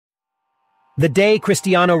The day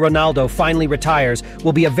Cristiano Ronaldo finally retires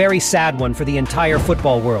will be a very sad one for the entire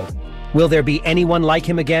football world. Will there be anyone like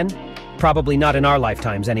him again? Probably not in our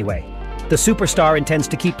lifetimes anyway. The superstar intends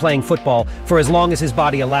to keep playing football for as long as his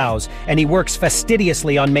body allows, and he works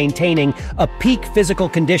fastidiously on maintaining a peak physical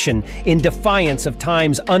condition in defiance of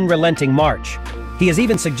time's unrelenting march. He has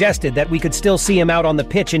even suggested that we could still see him out on the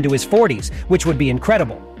pitch into his 40s, which would be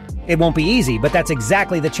incredible. It won't be easy, but that's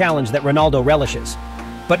exactly the challenge that Ronaldo relishes.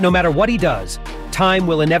 But no matter what he does, time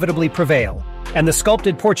will inevitably prevail, and the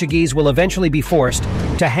sculpted Portuguese will eventually be forced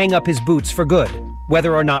to hang up his boots for good,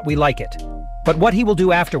 whether or not we like it. But what he will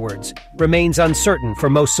do afterwards remains uncertain for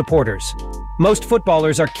most supporters. Most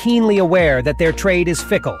footballers are keenly aware that their trade is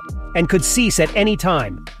fickle and could cease at any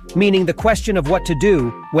time, meaning the question of what to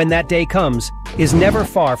do when that day comes is never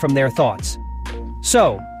far from their thoughts.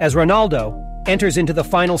 So, as Ronaldo enters into the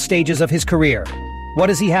final stages of his career, what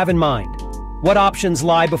does he have in mind? What options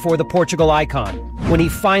lie before the Portugal icon when he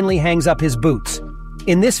finally hangs up his boots?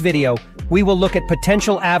 In this video, we will look at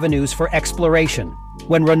potential avenues for exploration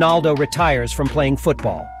when Ronaldo retires from playing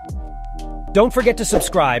football. Don't forget to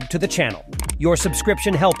subscribe to the channel. Your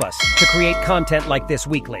subscription helps us to create content like this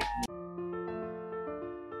weekly.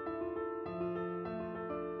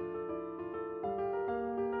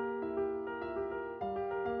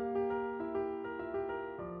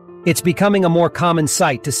 It's becoming a more common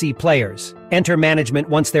sight to see players enter management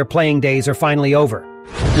once their playing days are finally over.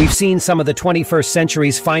 We've seen some of the 21st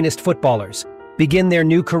century's finest footballers begin their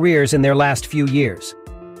new careers in their last few years.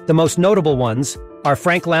 The most notable ones are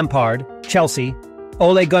Frank Lampard, Chelsea;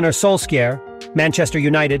 Ole Gunnar Solskjaer, Manchester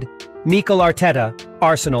United; Mikel Arteta,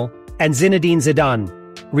 Arsenal; and Zinedine Zidane,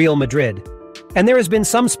 Real Madrid. And there has been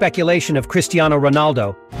some speculation of Cristiano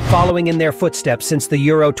Ronaldo following in their footsteps since the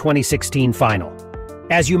Euro 2016 final.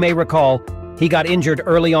 As you may recall, he got injured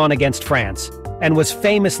early on against France and was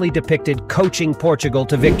famously depicted coaching Portugal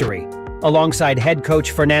to victory, alongside head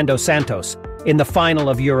coach Fernando Santos, in the final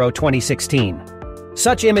of Euro 2016.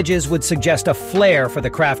 Such images would suggest a flair for the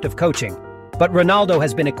craft of coaching, but Ronaldo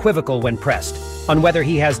has been equivocal when pressed on whether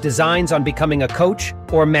he has designs on becoming a coach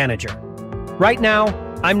or manager. Right now,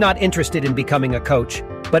 I'm not interested in becoming a coach,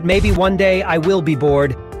 but maybe one day I will be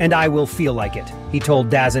bored and I will feel like it, he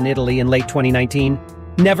told dazzling Italy in late 2019.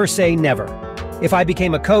 Never say never. If I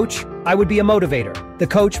became a coach, I would be a motivator. The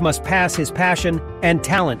coach must pass his passion and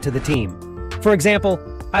talent to the team. For example,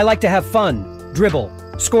 I like to have fun, dribble,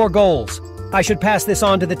 score goals. I should pass this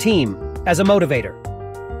on to the team as a motivator.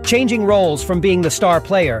 Changing roles from being the star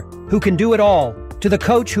player, who can do it all, to the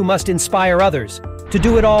coach who must inspire others. To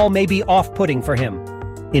do it all may be off-putting for him.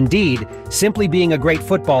 Indeed, simply being a great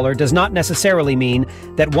footballer does not necessarily mean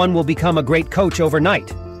that one will become a great coach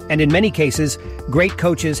overnight. And in many cases, great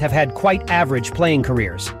coaches have had quite average playing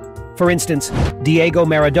careers. For instance, Diego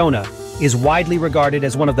Maradona is widely regarded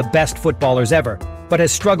as one of the best footballers ever, but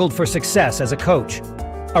has struggled for success as a coach.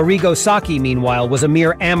 Arrigo Sacchi, meanwhile, was a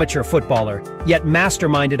mere amateur footballer, yet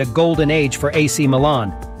masterminded a golden age for AC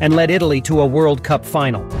Milan and led Italy to a World Cup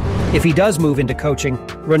final. If he does move into coaching,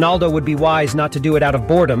 Ronaldo would be wise not to do it out of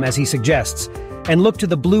boredom, as he suggests, and look to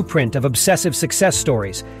the blueprint of obsessive success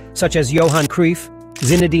stories, such as Johan Cruyff,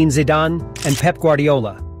 Zinedine Zidane, and Pep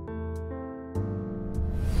Guardiola.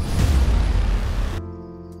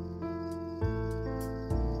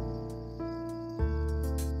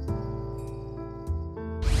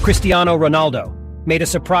 Cristiano Ronaldo made a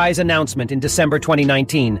surprise announcement in December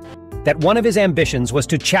 2019 that one of his ambitions was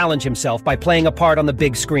to challenge himself by playing a part on the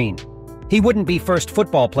big screen. He wouldn't be first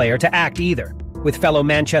football player to act either, with fellow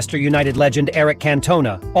Manchester United legend Eric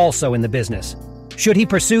Cantona also in the business. Should he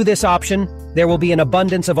pursue this option, there will be an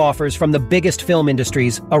abundance of offers from the biggest film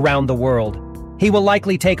industries around the world. He will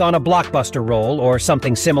likely take on a blockbuster role or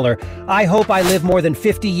something similar. I hope I live more than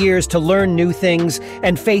 50 years to learn new things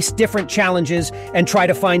and face different challenges and try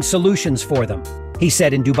to find solutions for them, he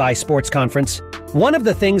said in Dubai Sports Conference. One of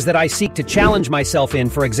the things that I seek to challenge myself in,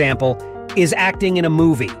 for example, is acting in a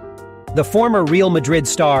movie. The former Real Madrid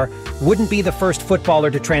star wouldn't be the first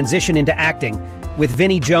footballer to transition into acting, with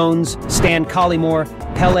Vinnie Jones, Stan Collymore,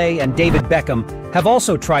 Pelé, and David Beckham have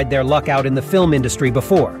also tried their luck out in the film industry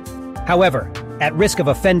before. However, at risk of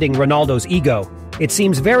offending Ronaldo's ego, it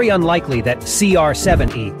seems very unlikely that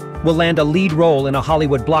CR7 will land a lead role in a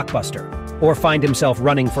Hollywood blockbuster or find himself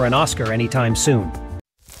running for an Oscar anytime soon.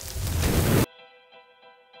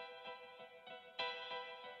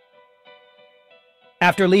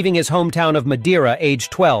 After leaving his hometown of Madeira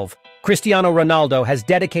aged 12, Cristiano Ronaldo has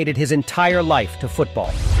dedicated his entire life to football.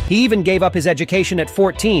 He even gave up his education at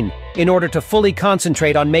 14 in order to fully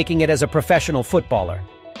concentrate on making it as a professional footballer.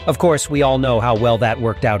 Of course, we all know how well that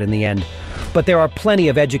worked out in the end. But there are plenty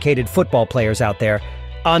of educated football players out there.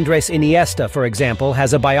 Andres Iniesta, for example,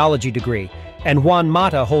 has a biology degree, and Juan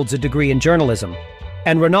Mata holds a degree in journalism.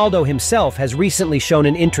 And Ronaldo himself has recently shown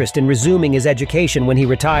an interest in resuming his education when he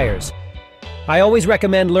retires. "I always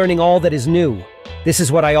recommend learning all that is new. This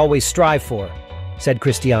is what I always strive for," said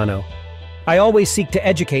Cristiano. "I always seek to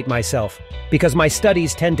educate myself, because my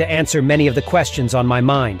studies tend to answer many of the questions on my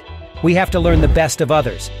mind. We have to learn the best of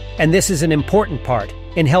others, and this is an important part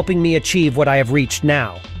in helping me achieve what I have reached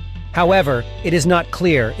now." However, it is not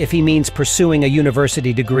clear if he means pursuing a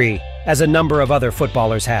university degree, as a number of other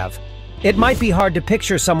footballers have. It might be hard to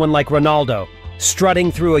picture someone like Ronaldo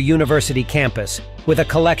strutting through a university campus with a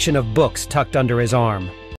collection of books tucked under his arm.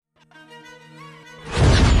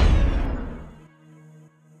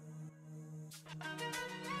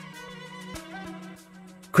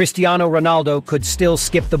 Cristiano Ronaldo could still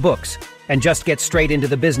skip the books and just get straight into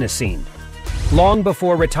the business scene. Long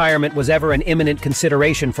before retirement was ever an imminent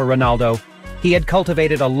consideration for Ronaldo, he had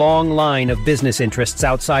cultivated a long line of business interests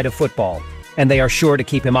outside of football, and they are sure to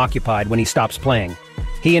keep him occupied when he stops playing.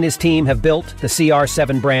 He and his team have built the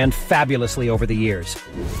CR7 brand fabulously over the years.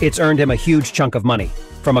 It's earned him a huge chunk of money,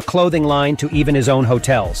 from a clothing line to even his own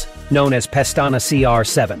hotels, known as Pestana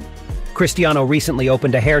CR7. Cristiano recently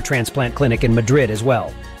opened a hair transplant clinic in Madrid as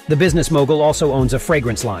well. The business mogul also owns a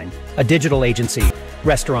fragrance line, a digital agency,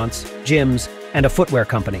 restaurants, gyms, and a footwear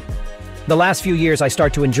company. "The last few years I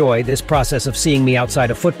start to enjoy this process of seeing me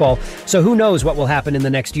outside of football, so who knows what will happen in the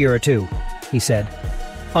next year or two," he said.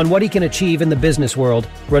 On what he can achieve in the business world,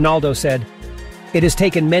 Ronaldo said, "It has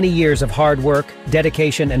taken many years of hard work,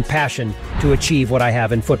 dedication, and passion to achieve what I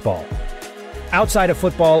have in football. Outside of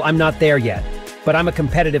football, I'm not there yet, but I'm a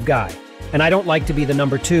competitive guy, and I don't like to be the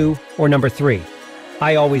number 2 or number 3.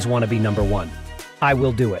 I always want to be number 1. I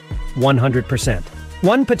will do it, 100%.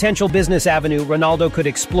 One potential business avenue Ronaldo could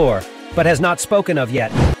explore, but has not spoken of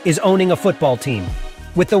yet, is owning a football team.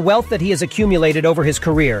 With the wealth that he has accumulated over his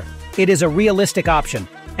career, it is a realistic option,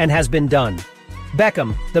 and has been done.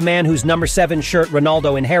 Beckham, the man whose number 7 shirt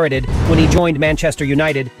Ronaldo inherited when he joined Manchester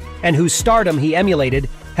United, and whose stardom he emulated,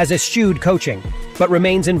 has eschewed coaching, but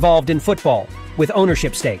remains involved in football, with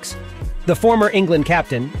ownership stakes. The former England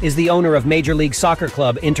captain is the owner of Major League Soccer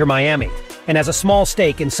club Inter Miami, and has a small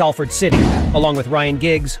stake in Salford City, along with Ryan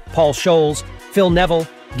Giggs, Paul Scholes, Phil Neville,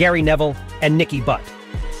 Gary Neville, and Nicky Butt.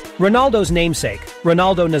 Ronaldo's namesake,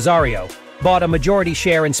 Ronaldo Nazario, bought a majority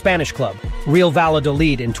share in Spanish club, Real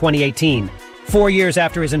Valladolid in 2018, 4 years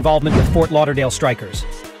after his involvement with Fort Lauderdale Strikers.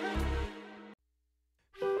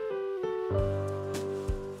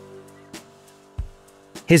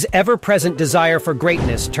 His ever-present desire for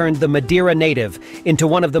greatness turned the Madeira native into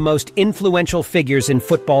one of the most influential figures in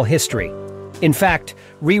football history. In fact,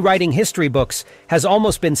 rewriting history books has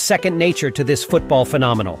almost been second nature to this football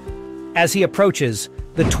phenomenon. As he approaches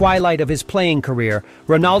the twilight of his playing career,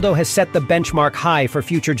 Ronaldo has set the benchmark high for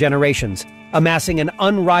future generations, amassing an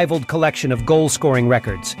unrivaled collection of goal-scoring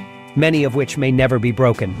records, many of which may never be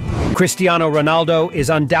broken. Cristiano Ronaldo is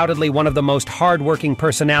undoubtedly one of the most hard-working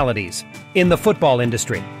personalities in the football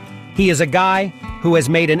industry. He is a guy who has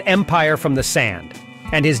made an empire from the sand,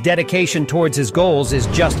 and his dedication towards his goals is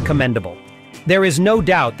just commendable. There is no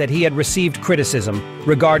doubt that he had received criticism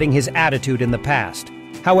regarding his attitude in the past.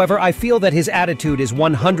 However, I feel that his attitude is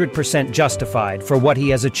 100% justified for what he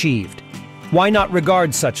has achieved. Why not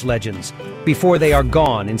regard such legends before they are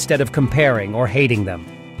gone instead of comparing or hating them?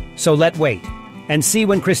 So let's wait and see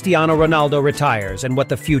when Cristiano Ronaldo retires and what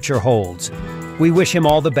the future holds. We wish him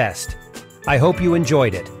all the best. I hope you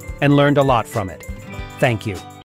enjoyed it and learned a lot from it. Thank you.